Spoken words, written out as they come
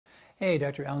Hey,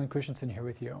 Dr. Alan Christianson here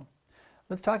with you.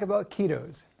 Let's talk about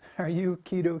ketos. Are you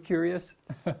keto curious?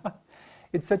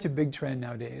 It's such a big trend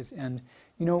nowadays. And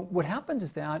you know, what happens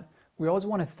is that we always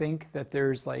want to think that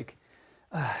there's like,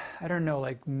 I don't know,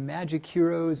 like magic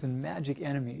heroes and magic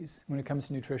enemies when it comes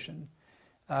to nutrition.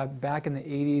 Back in the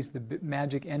 80s, the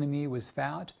magic enemy was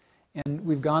fat. And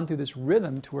we've gone through this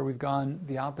rhythm to where we've gone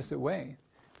the opposite way.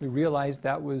 We realized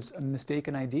that was a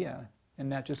mistaken idea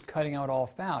and that just cutting out all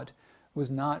fat was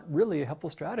not really a helpful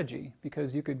strategy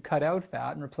because you could cut out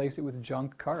fat and replace it with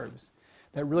junk carbs.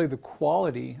 That really the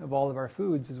quality of all of our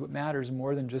foods is what matters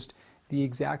more than just the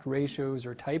exact ratios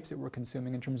or types that we're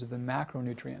consuming in terms of the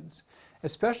macronutrients,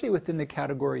 especially within the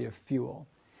category of fuel.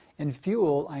 In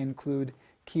fuel, I include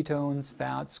ketones,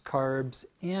 fats, carbs,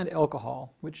 and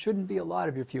alcohol, which shouldn't be a lot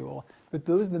of your fuel, but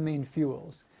those are the main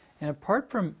fuels. And apart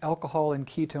from alcohol and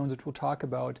ketones, which we'll talk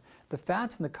about, the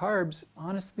fats and the carbs,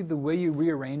 honestly, the way you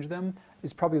rearrange them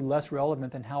is probably less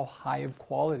relevant than how high of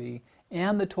quality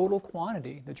and the total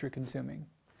quantity that you're consuming.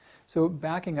 So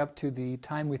backing up to the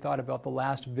time we thought about the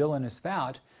last villain is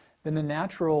fat, then the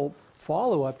natural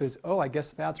follow-up is, oh, I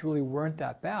guess fats really weren't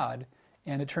that bad.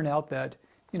 And it turned out that,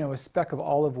 you know, a speck of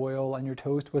olive oil on your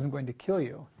toast wasn't going to kill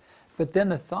you. But then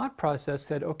the thought process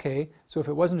said, okay, so if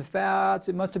it wasn't fats,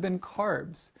 it must have been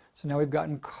carbs. So now we've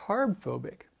gotten carb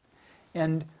phobic.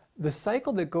 And the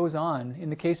cycle that goes on, in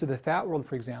the case of the fat world,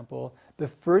 for example, the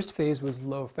first phase was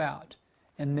low fat.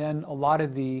 And then a lot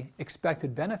of the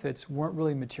expected benefits weren't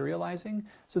really materializing.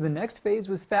 So the next phase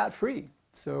was fat-free.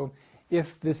 So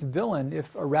if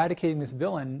eradicating this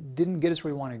villain didn't get us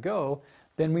where we want to go,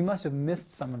 then we must have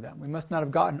missed some of them. We must not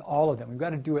have gotten all of them. We've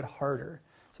got to do it harder.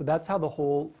 So that's how the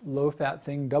whole low-fat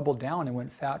thing doubled down and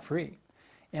went fat-free.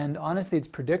 And honestly, it's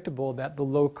predictable that the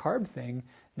low-carb thing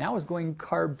now is going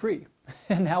carb-free.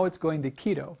 And now it's going to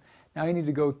keto. Now you need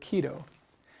to go keto.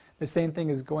 The same thing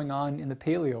is going on in the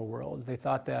paleo world. They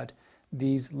thought that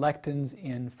these lectins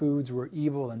in foods were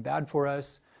evil and bad for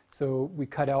us, so we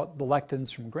cut out the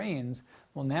lectins from grains.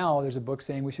 Well, now there's a book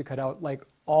saying we should cut out like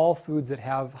all foods that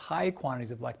have high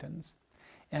quantities of lectins.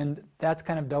 And that's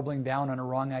kind of doubling down on a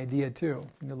wrong idea too.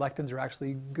 The lectins are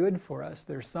actually good for us.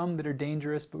 There's some that are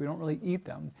dangerous, but we don't really eat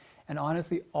them. And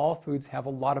honestly, all foods have a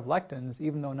lot of lectins,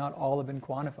 even though not all have been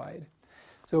quantified.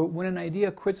 So when an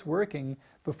idea quits working,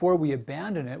 before we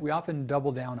abandon it, we often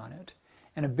double down on it.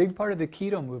 And a big part of the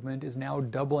keto movement is now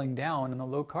doubling down on the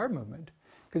low carb movement.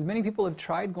 Because many people have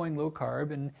tried going low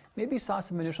carb and maybe saw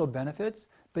some initial benefits,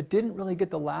 but didn't really get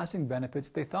the lasting benefits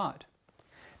they thought.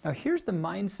 Now here's the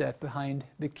mindset behind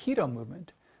the keto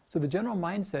movement. So the general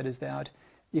mindset is that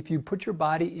if you put your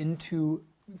body into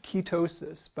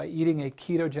ketosis by eating a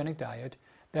ketogenic diet,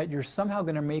 that you're somehow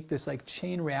going to make this like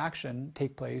chain reaction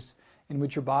take place in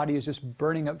which your body is just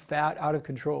burning up fat out of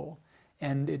control.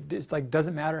 And it's like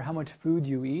doesn't matter how much food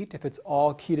you eat, if it's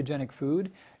all ketogenic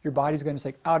food, your body's going to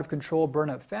like out of control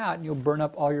burn up fat, and you'll burn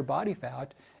up all your body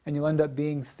fat, and you'll end up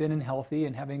being thin and healthy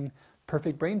and having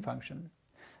perfect brain function.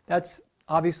 That's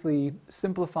obviously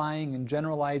simplifying and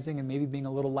generalizing and maybe being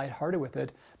a little lighthearted with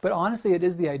it, but honestly it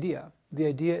is the idea. The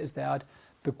idea is that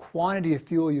the quantity of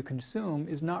fuel you consume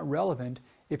is not relevant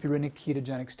if you're in a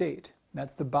ketogenic state.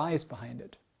 That's the bias behind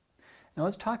it. Now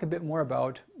let's talk a bit more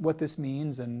about what this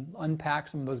means and unpack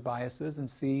some of those biases and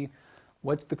see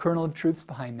what's the kernel of truths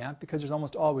behind that, because there's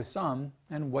almost always some,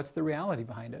 and what's the reality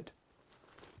behind it.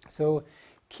 So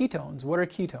ketones, what are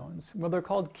ketones? Well, they're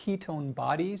called ketone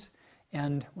bodies.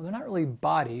 And well, they're not really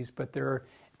bodies, but they're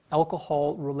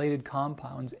alcohol-related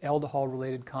compounds,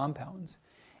 aldehyde-related compounds.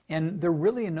 And they're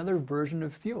really another version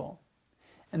of fuel.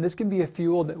 And this can be a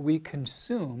fuel that we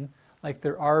consume, like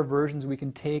there are versions we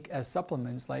can take as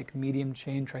supplements like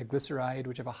medium-chain triglyceride,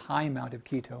 which have a high amount of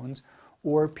ketones,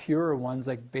 or purer ones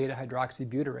like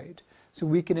beta-hydroxybutyrate. So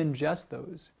we can ingest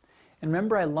those. And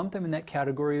remember, I lump them in that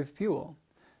category of fuel.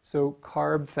 So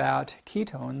carb, fat,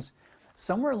 ketones,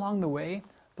 somewhere along the way,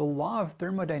 the law of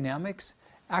thermodynamics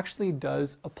actually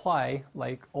does apply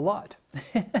like a lot.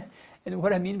 And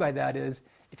what I mean by that is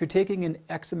if you're taking an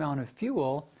X amount of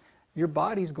fuel, your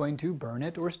body's going to burn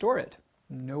it or store it.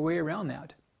 No way around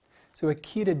that. So a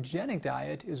ketogenic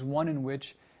diet is one in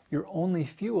which your only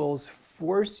fuels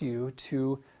force you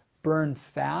to burn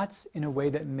fats in a way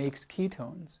that makes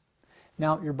ketones.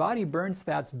 Now, your body burns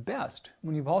fats best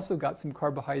when you've also got some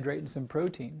carbohydrate and some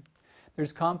protein.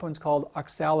 There's compounds called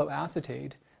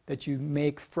oxaloacetate that you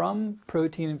make from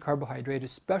protein and carbohydrate,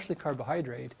 especially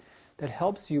carbohydrate, that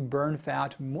helps you burn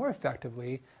fat more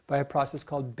effectively by a process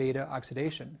called beta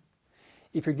oxidation.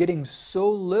 If you're getting so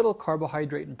little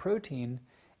carbohydrate and protein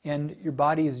and your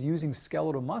body is using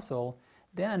skeletal muscle,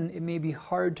 then it may be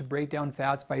hard to break down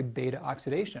fats by beta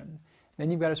oxidation. Then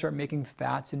you've got to start making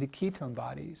fats into ketone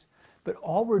bodies. But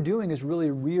all we're doing is really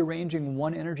rearranging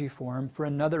one energy form for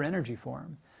another energy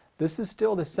form. This is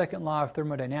still the second law of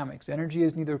thermodynamics. Energy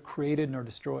is neither created nor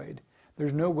destroyed.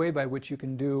 There's no way by which you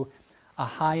can do a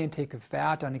high intake of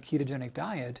fat on a ketogenic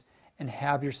diet and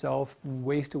have yourself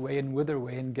waste away and wither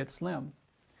away and get slim.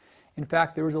 In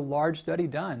fact, there was a large study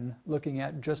done looking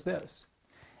at just this.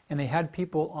 And they had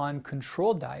people on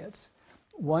controlled diets.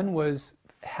 One was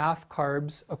half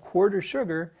carbs, a quarter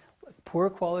sugar, poor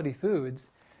quality foods.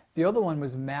 The other one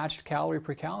was matched calorie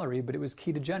per calorie, but it was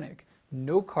ketogenic.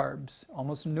 No carbs,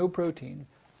 almost no protein,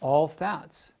 all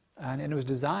fats. And it was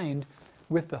designed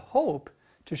with the hope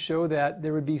to show that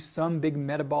there would be some big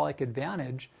metabolic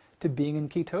advantage to being in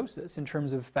ketosis in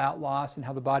terms of fat loss and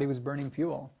how the body was burning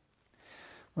fuel.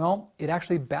 Well, it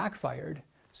actually backfired.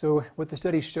 So what the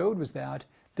study showed was that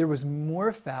there was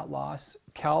more fat loss,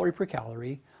 calorie per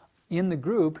calorie, in the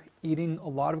group eating a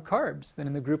lot of carbs than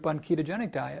in the group on ketogenic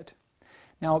diet.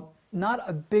 Now, not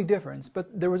a big difference,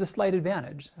 but there was a slight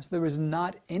advantage. So there was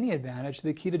not any advantage to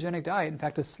the ketogenic diet, in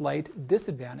fact, a slight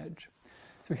disadvantage.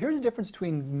 So here's the difference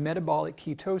between metabolic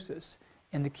ketosis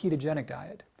and the ketogenic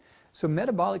diet. So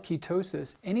metabolic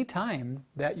ketosis, any time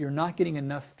that you're not getting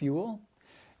enough fuel,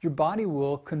 your body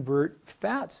will convert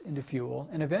fats into fuel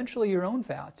and eventually your own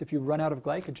fats if you run out of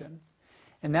glycogen.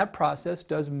 And that process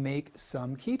does make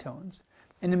some ketones.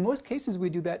 And in most cases, we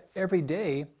do that every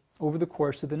day over the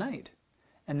course of the night.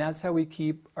 And that's how we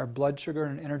keep our blood sugar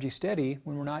and energy steady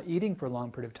when we're not eating for a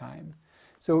long period of time.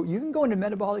 So you can go into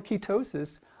metabolic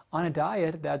ketosis on a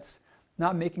diet that's,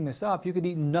 not making this up, you could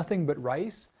eat nothing but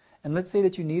rice. And let's say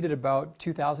that you needed about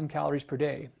 2,000 calories per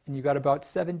day, and you got about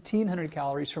 1,700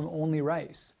 calories from only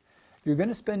rice. You're going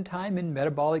to spend time in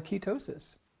metabolic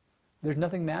ketosis. There's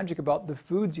nothing magic about the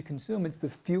foods you consume. It's the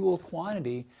fuel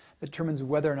quantity that determines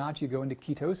whether or not you go into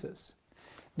ketosis.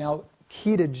 Now,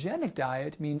 ketogenic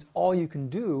diet means all you can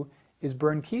do is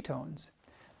burn ketones.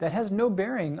 That has no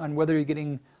bearing on whether you're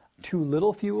getting too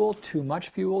little fuel, too much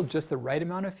fuel, just the right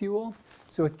amount of fuel.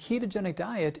 So a ketogenic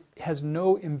diet has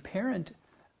no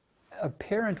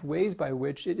apparent ways by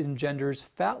which it engenders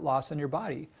fat loss on your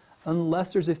body,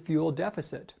 unless there's a fuel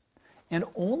deficit. And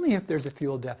only if there's a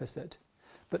fuel deficit.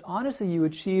 But honestly, you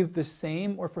achieve the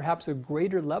same or perhaps a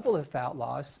greater level of fat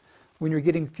loss when you're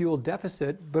getting fuel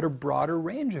deficit, but a broader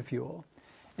range of fuel.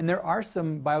 And there are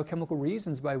some biochemical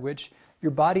reasons by which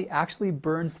your body actually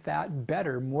burns fat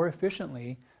better, more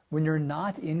efficiently, when you're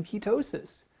not in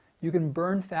ketosis. You can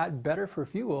burn fat better for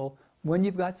fuel when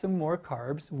you've got some more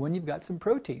carbs, when you've got some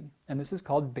protein. And this is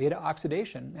called beta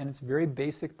oxidation, and it's very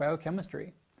basic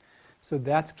biochemistry. So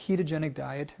that's ketogenic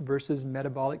diet versus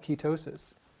metabolic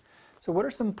ketosis. So what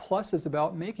are some pluses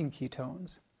about making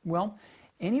ketones? Well,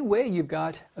 any way you've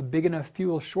got a big enough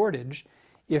fuel shortage,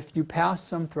 if you pass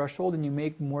some threshold and you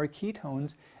make more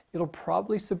ketones, it'll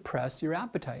probably suppress your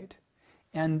appetite.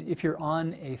 And if you're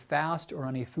on a fast or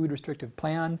on a food restrictive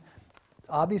plan,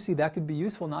 obviously that could be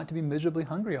useful not to be miserably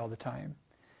hungry all the time.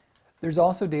 There's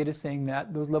also data saying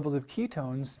that those levels of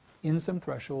ketones in some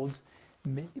thresholds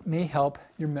may help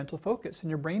your mental focus and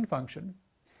your brain function.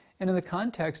 And in the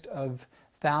context of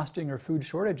fasting or food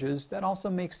shortages, that also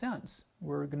makes sense.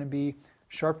 We're going to be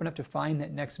sharp enough to find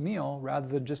that next meal rather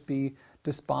than just be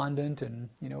despondent and,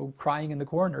 crying in the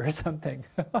corner or something.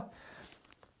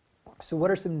 So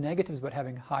what are some negatives about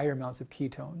having higher amounts of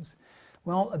ketones?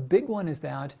 Well, a big one is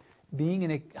that being in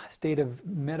a state of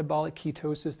metabolic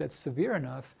ketosis that's severe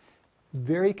enough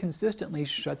very consistently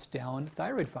shuts down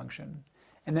thyroid function.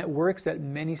 And that works at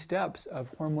many steps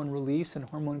of hormone release and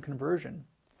hormone conversion.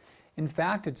 In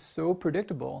fact, it's so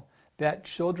predictable that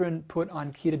children put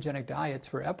on ketogenic diets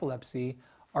for epilepsy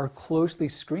are closely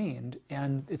screened,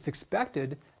 and it's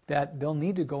expected that they'll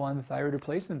need to go on thyroid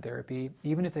replacement therapy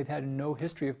even if they've had no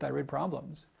history of thyroid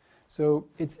problems. So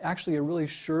it's actually a really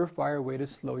surefire way to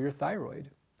slow your thyroid.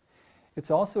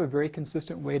 It's also a very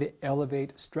consistent way to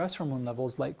elevate stress hormone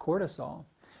levels like cortisol.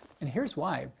 And here's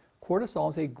why. Cortisol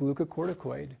is a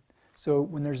glucocorticoid. So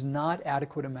when there's not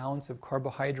adequate amounts of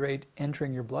carbohydrate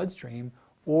entering your bloodstream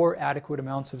or adequate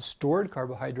amounts of stored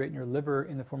carbohydrate in your liver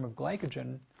in the form of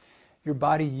glycogen, your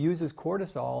body uses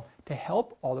cortisol to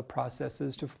help all the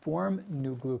processes to form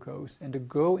new glucose and to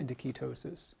go into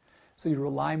ketosis. So you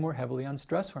rely more heavily on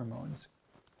stress hormones.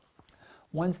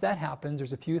 Once that happens,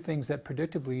 there's a few things that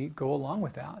predictably go along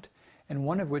with that, and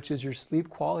one of which is your sleep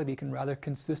quality can rather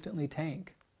consistently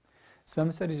tank.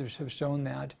 Some studies have shown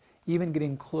that even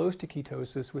getting close to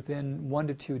ketosis within 1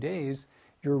 to 2 days,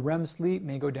 your REM sleep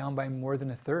may go down by more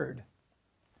than a third.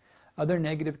 Other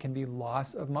negative can be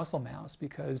loss of muscle mass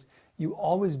because you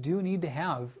always do need to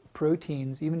have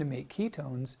proteins even to make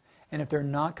ketones, And if they're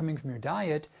not coming from your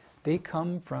diet, they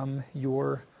come from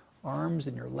your arms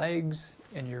and your legs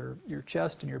and your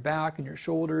chest and your back and your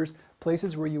shoulders,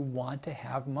 places where you want to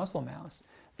have muscle mass.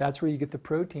 That's where you get the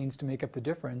proteins to make up the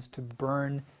difference to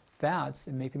burn fats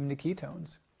and make them into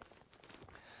ketones.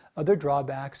 Other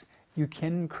drawbacks, you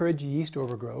can encourage yeast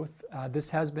overgrowth. This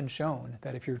has been shown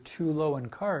that if you're too low in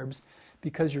carbs,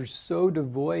 because you're so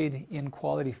devoid in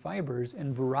quality fibers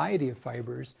and variety of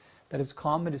fibers, that it's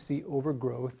common to see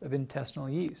overgrowth of intestinal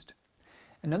yeast.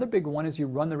 Another big one is you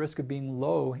run the risk of being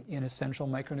low in essential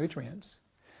micronutrients.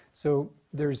 So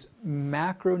there's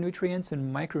macronutrients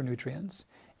and micronutrients.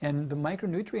 And the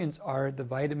micronutrients are the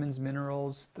vitamins,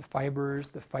 minerals, the fibers,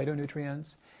 the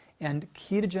phytonutrients. And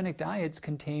ketogenic diets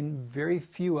contain very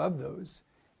few of those.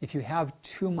 If you have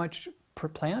too much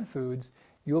plant foods,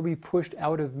 you'll be pushed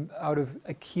out of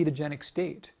a ketogenic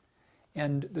state.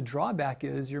 And the drawback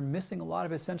is you're missing a lot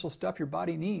of essential stuff your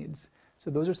body needs.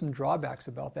 So those are some drawbacks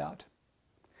about that.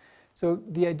 So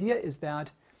the idea is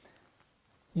that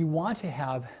you want to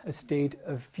have a state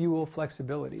of fuel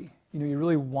flexibility. You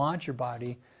really want your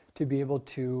body to be able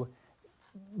to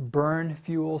burn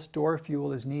fuel, store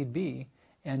fuel as need be,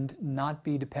 and not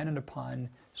be dependent upon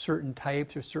certain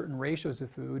types or certain ratios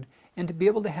of food, and to be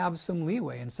able to have some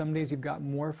leeway. And some days you've got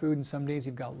more food and some days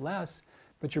you've got less,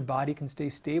 but your body can stay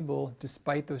stable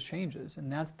despite those changes,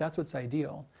 and that's what's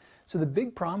ideal. So the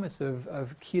big promise of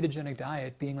ketogenic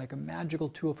diet being like a magical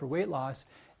tool for weight loss,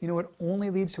 it only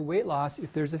leads to weight loss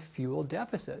if there's a fuel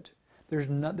deficit. There's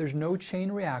no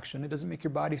chain reaction. It doesn't make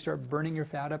your body start burning your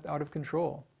fat up out of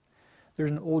control.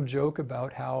 There's an old joke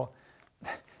about how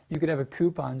you could have a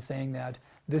coupon saying that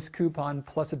this coupon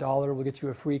plus $1 will get you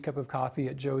a free cup of coffee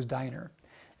at Joe's Diner.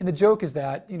 And the joke is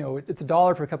that, it's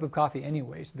 $1 for a cup of coffee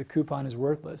anyway, so the coupon is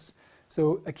worthless.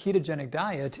 So a ketogenic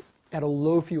diet at a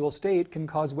low fuel state can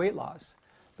cause weight loss.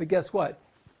 But guess what?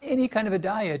 Any kind of a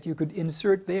diet you could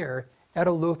insert there at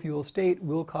a low fuel state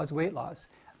will cause weight loss.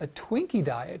 A Twinkie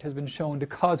diet has been shown to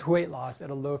cause weight loss at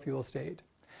a low fuel state.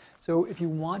 So if you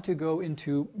want to go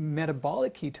into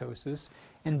metabolic ketosis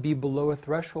and be below a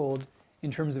threshold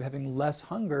in terms of having less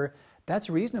hunger, that's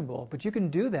reasonable. But you can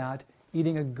do that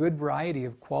eating a good variety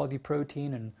of quality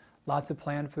protein and lots of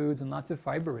plant foods and lots of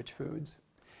fiber-rich foods.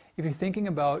 If you're thinking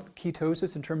about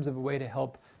ketosis in terms of a way to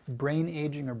help brain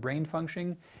aging or brain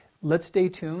functioning, let's stay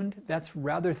tuned. That's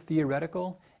rather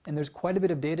theoretical, and there's quite a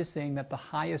bit of data saying that the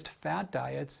highest fat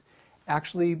diets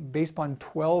actually, based upon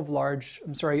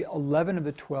 11 of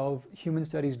the 12 human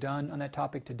studies done on that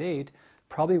topic to date,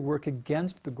 probably work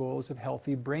against the goals of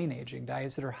healthy brain aging,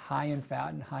 diets that are high in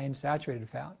fat and high in saturated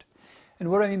fat. And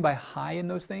what do I mean by high in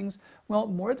those things? Well,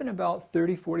 more than about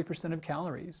 30-40% of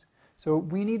calories. So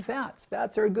we need fats.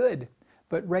 Fats are good.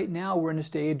 But right now we're in a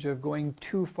stage of going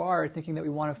too far, thinking that we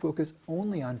want to focus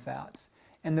only on fats.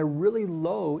 And they're really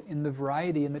low in the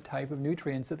variety and the type of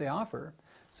nutrients that they offer.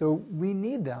 So we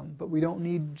need them, but we don't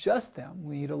need just them.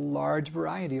 We need a large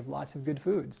variety of lots of good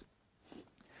foods.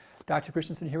 Dr.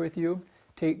 Christianson here with you.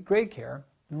 Take great care,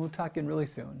 and we'll talk again really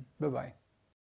soon. Bye-bye.